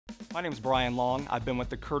My name is Brian Long. I've been with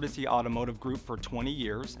the Courtesy Automotive Group for 20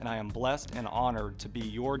 years, and I am blessed and honored to be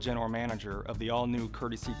your general manager of the all-new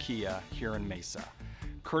Courtesy Kia here in Mesa.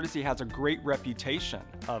 Courtesy has a great reputation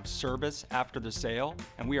of service after the sale,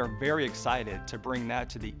 and we are very excited to bring that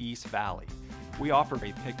to the East Valley. We offer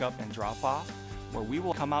a pickup and drop-off, where we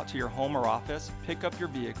will come out to your home or office, pick up your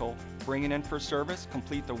vehicle, bring it in for service,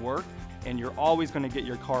 complete the work, and you're always going to get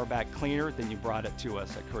your car back cleaner than you brought it to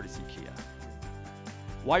us at Courtesy Kia.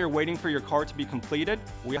 While you're waiting for your car to be completed,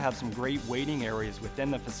 we have some great waiting areas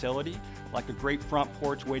within the facility, like a great front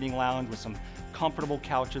porch waiting lounge with some comfortable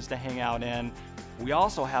couches to hang out in. We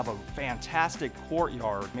also have a fantastic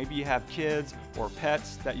courtyard. Maybe you have kids or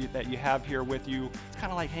pets that you have here with you. It's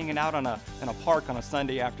kind of like hanging out in a park on a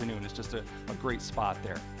Sunday afternoon. It's just a great spot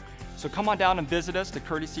there. So come on down and visit us at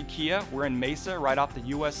Courtesy Kia. We're in Mesa, right off the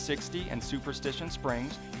US 60 and Superstition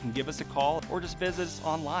Springs. You can give us a call or just visit us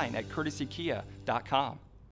online at courtesykia.com.